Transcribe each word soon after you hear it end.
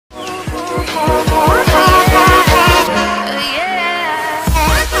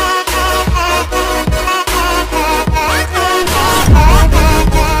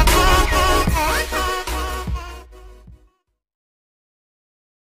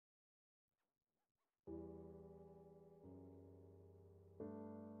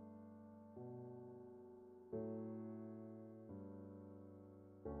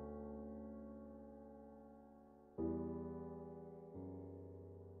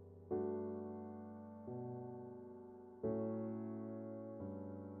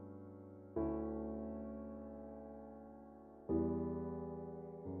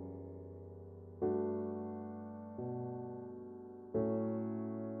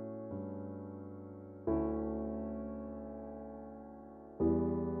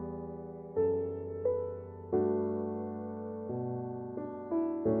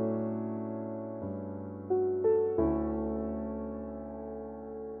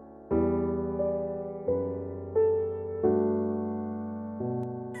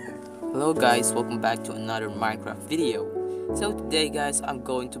Hello guys, welcome back to another Minecraft video. So today guys, I'm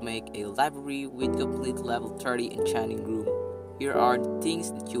going to make a library with complete level 30 enchanting room. Here are the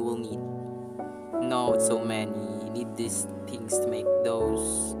things that you will need. No, it's so many. You need these things to make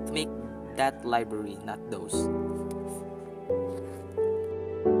that library, not those.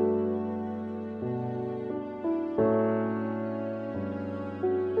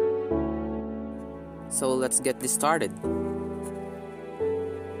 So let's get this started.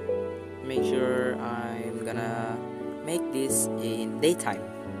 Make sure I'm gonna make this in daytime,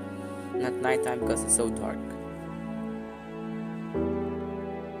 not nighttime because it's so dark.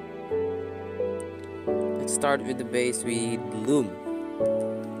 Let's start with the base with loom.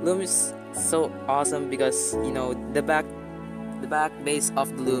 Loom is so awesome because the back base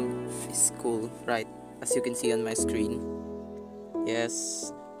of the loom is cool, right? As you can see on my screen.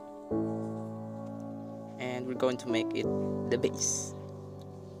 Yes. And we're going to make it the base.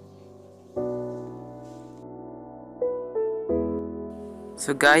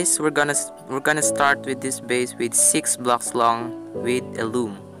 So guys, we're gonna start with this base with 6 blocks long with a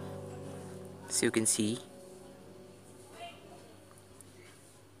loom. As you can see.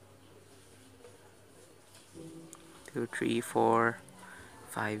 2, 3, 4,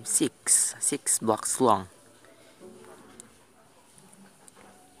 5, 6. 6 blocks long.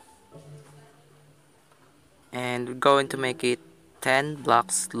 And we're going to make it 10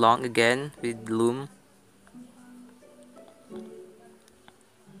 blocks long again with loom.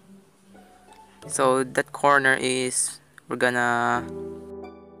 So that corner is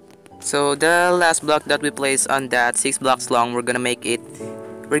so the last block that we place on that 6 blocks long, we're gonna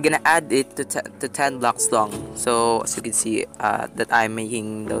add it to 10 blocks long. So as you can see that I'm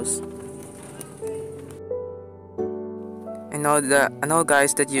making those. I know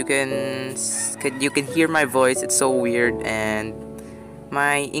guys that you can hear my voice. It's so weird and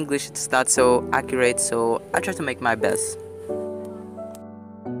my English is not so accurate, so I try to make my best.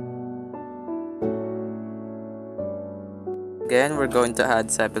 Again, we're going to add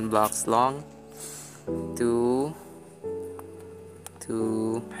 7 blocks long. 2,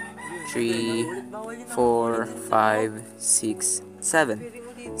 2, 3, 4, 5, 6, 7.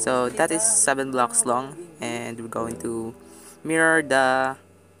 So that is 7 blocks long, and we're going to mirror the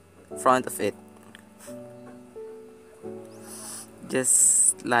front of it,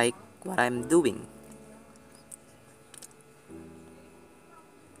 just like what I'm doing.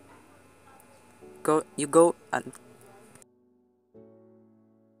 You go and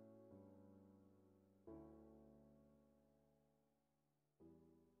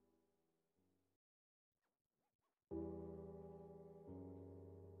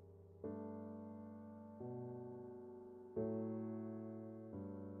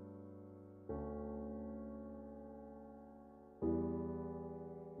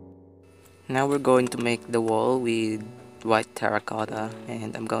now we're going to make the wall with white terracotta,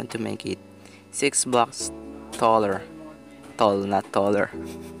 and I'm going to make it 6 blocks taller. Tall, not taller.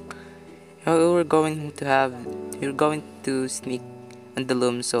 We're going to sneak on the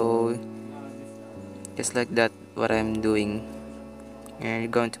loom, so just like that what I'm doing, and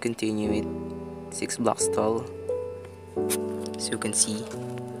you're going to continue it 6 blocks tall, as you can see.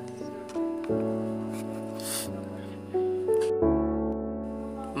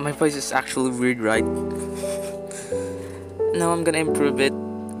 My voice is actually weird, right? Now I'm gonna improve it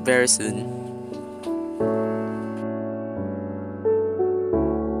very soon.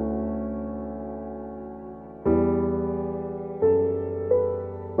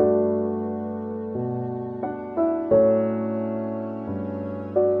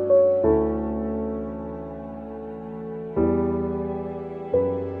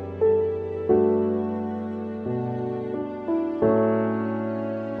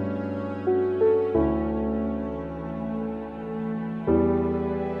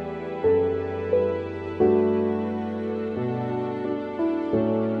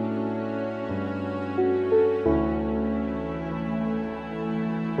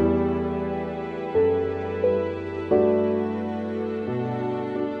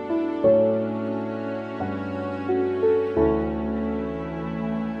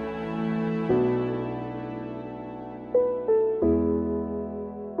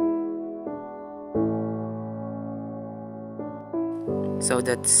 So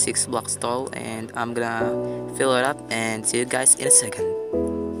that's 6 blocks tall, and I'm gonna fill it up and see you guys in a second.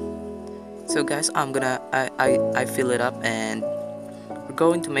 So guys, I fill it up, and we're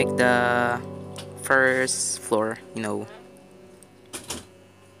going to make the first floor, So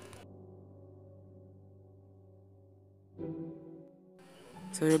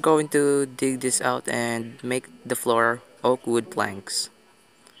we're going to dig this out and make the floor oak wood planks,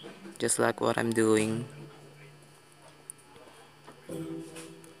 just like what I'm doing.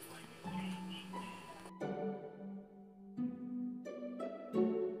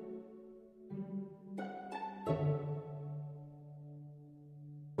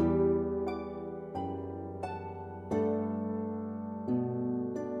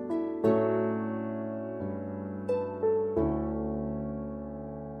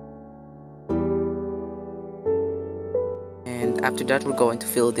 And after that, we're going to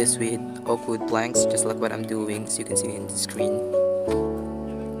fill this with oak wood planks, just like what I'm doing, as you can see in the screen.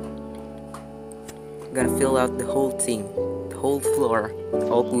 I'm gonna fill out the whole thing, the whole floor,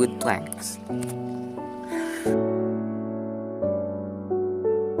 oak wood planks.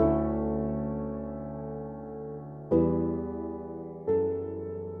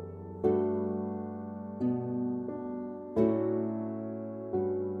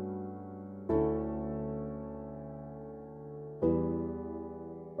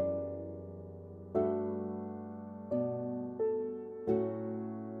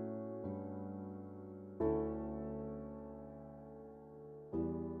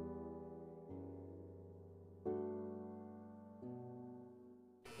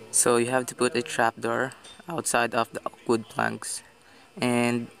 So you have to put a trapdoor outside of the wood planks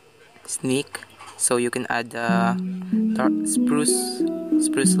and sneak, so you can add a dark spruce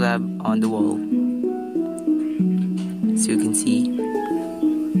slab on the wall, as you can see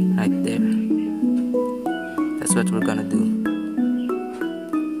right there. That's what we're gonna do.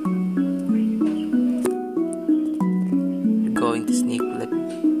 We're going to sneak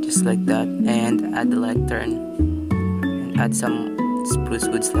just like that, and add the lantern, and add some spruce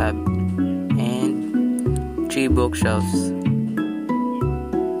wood slab and 3 bookshelves,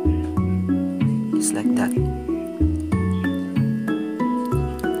 just like that.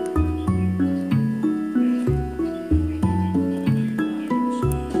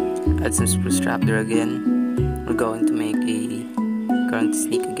 Add some spruce trap there again. We're going to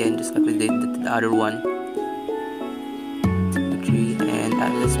sneak again, just like we did the other one. 2, 3, and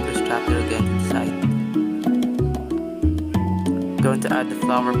add the spruce trap there again to the side. Going to add the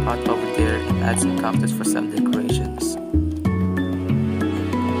flower pot over there and add some cactus for some decorations,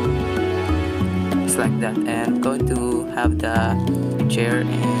 just like that. And we're going to have the chair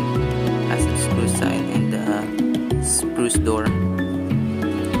and add some spruce sign and the spruce door, as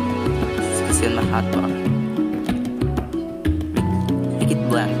you can see on my hotbar. Make it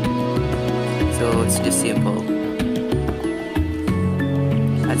blank, so it's just simple.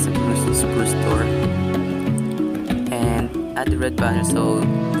 Add some spruce door and add the red banner, so it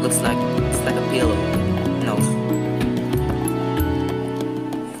looks like it's like a pillow. No.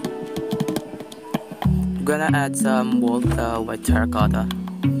 I'm gonna add some white terracotta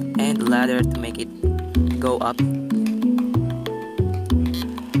and ladder to make it go up.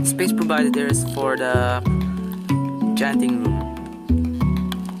 The space provided there is for the enchanting room.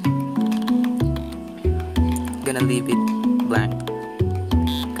 I'm gonna leave it blank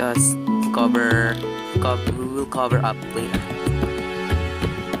because we will cover up later.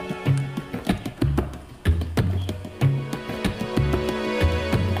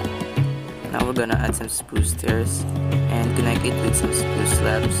 Now we're gonna add some spruce stairs and connect it with some spruce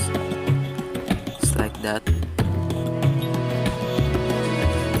slabs, just like that.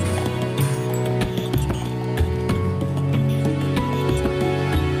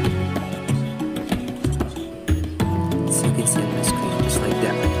 So you can see on my screen, just like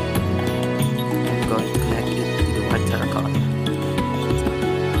that. I'm going to connect it to the white terracotta.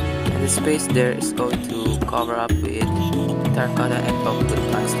 And the space there is going to cover up with terracotta and oak wood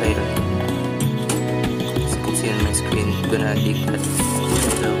planks later. See on my screen, I'm gonna dig that together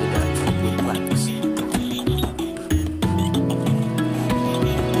with the wood planks.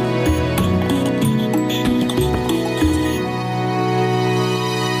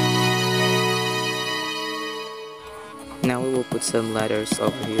 Now we will put some ladders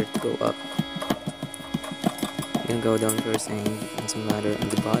over here to go up. Then go down first and some ladder on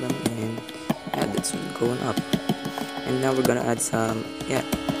the bottom, and that's going up. And now we're gonna add some,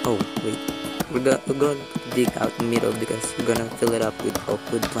 oh wait. We're gonna dig out the middle because we're gonna fill it up with oak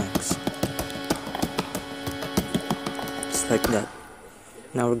wood planks, just like that.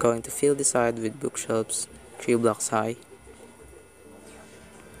 Now we're going to fill the side with bookshelves 3 blocks high.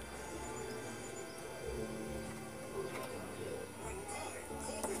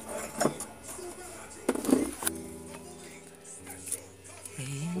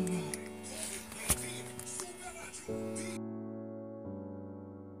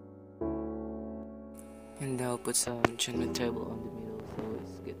 And I'll put some enchantment table on the middle, so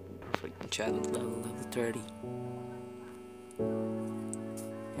it's getting perfect enchantment level 30.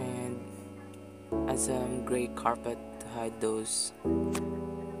 And some gray carpet to hide those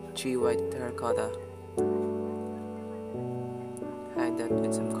 3 white terracotta. Hide that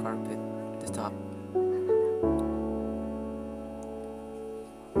with some carpet at the top.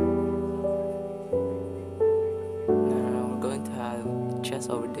 Now we're going to have a chest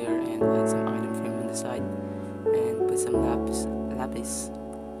over there and add some item frame on the side and put some lapis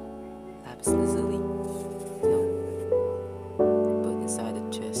lazuli. Put inside the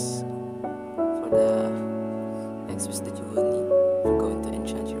chest for the extras that you will need. We're going to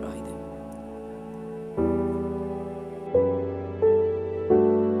enchant your item.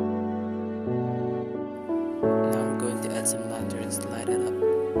 Now we're going to add some lanterns to light it up.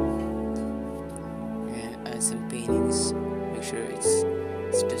 And add some paintings. Make sure it's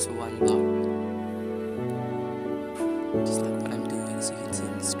just one block. Just like what I'm doing, as you can see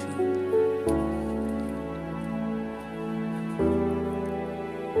on the screen.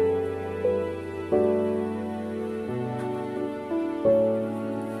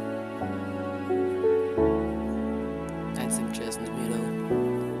 Add some chest in the middle.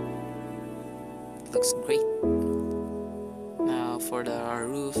 Looks great. Now for our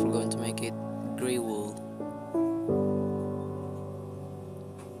roof, we're going to make it gray wool.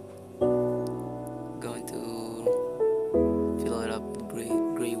 Going to fill it up with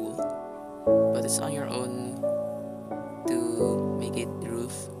gray wool, but it's on your own to make it the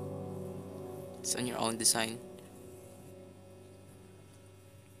roof. It's on your own design.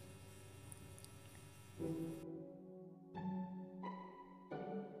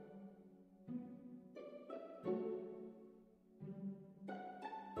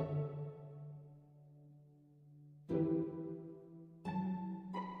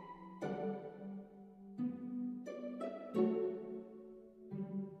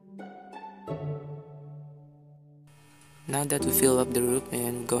 Now that we fill up the roof,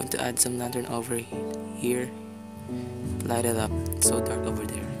 and going to add some lantern over here, light it up. It's so dark over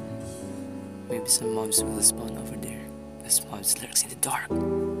there. Maybe some mobs will spawn over there. This mobs lurks in the dark.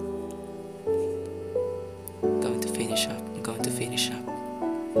 Going to finish up. I'm going to finish up.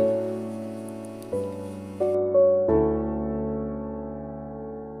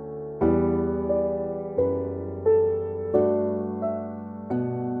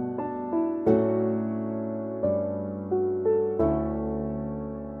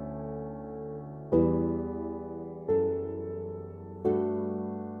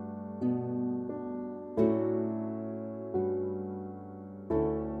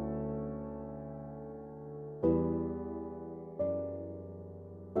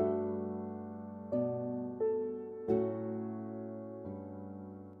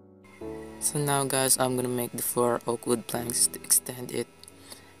 So now guys, I'm gonna make the 4 oak wood planks to extend it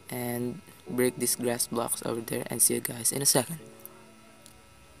and break these grass blocks over there, and see you guys in a second.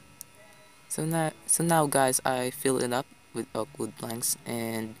 So now guys, I fill it up with oak wood planks,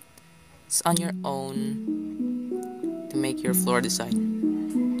 and it's on your own to make your floor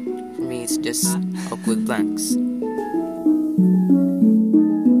design. For me, it's just oak wood planks.